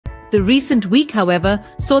The recent week, however,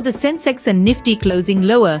 saw the Sensex and Nifty closing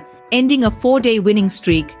lower, ending a 4-day winning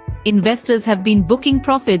streak. Investors have been booking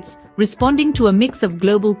profits, responding to a mix of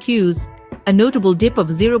global cues. A notable dip of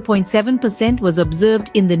 0.7% was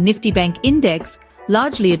observed in the Nifty Bank Index,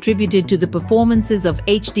 largely attributed to the performances of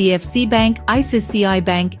HDFC Bank, ICICI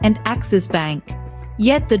Bank, and Axis Bank.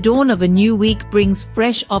 Yet the dawn of a new week brings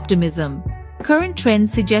fresh optimism. Current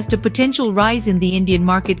trends suggest a potential rise in the Indian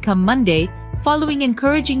market come Monday, following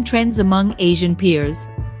encouraging trends among Asian peers.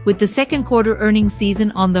 With the second quarter earnings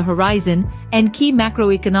season on the horizon and key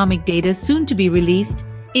macroeconomic data soon to be released,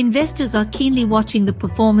 investors are keenly watching the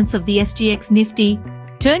performance of the SGX Nifty.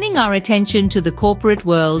 Turning our attention to the corporate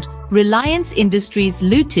world, Reliance Industries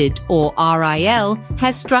Ltd, or RIL,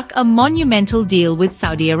 has struck a monumental deal with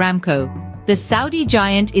Saudi Aramco. The Saudi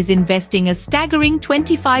giant is investing a staggering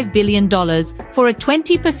 $25 billion for a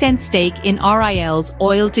 20% stake in RIL's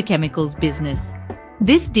oil-to-chemicals business.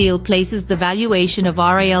 This deal places the valuation of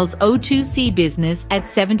RIL's O2C business at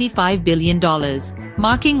 $75 billion,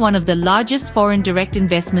 marking one of the largest foreign direct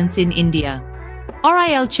investments in India.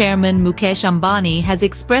 RIL chairman Mukesh Ambani has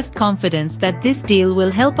expressed confidence that this deal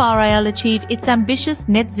will help RIL achieve its ambitious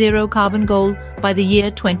net zero carbon goal by the year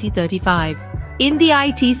 2035. In the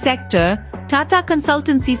IT sector, Tata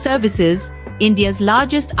Consultancy Services, India's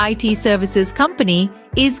largest IT services company,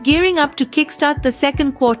 is gearing up to kickstart the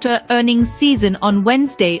second quarter earnings season on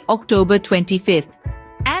Wednesday, October 25th.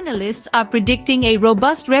 Analysts are predicting a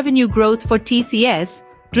robust revenue growth for TCS,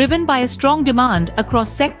 driven by a strong demand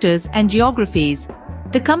across sectors and geographies.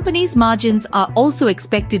 The company's margins are also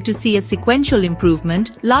expected to see a sequential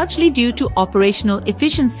improvement, largely due to operational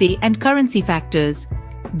efficiency and currency factors.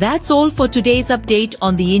 That's all for today's update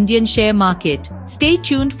on the Indian share market. Stay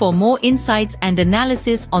tuned for more insights and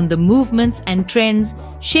analysis on the movements and trends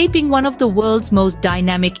shaping one of the world's most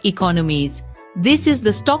dynamic economies. This is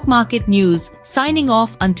the Stock Market News, signing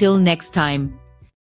off until next time.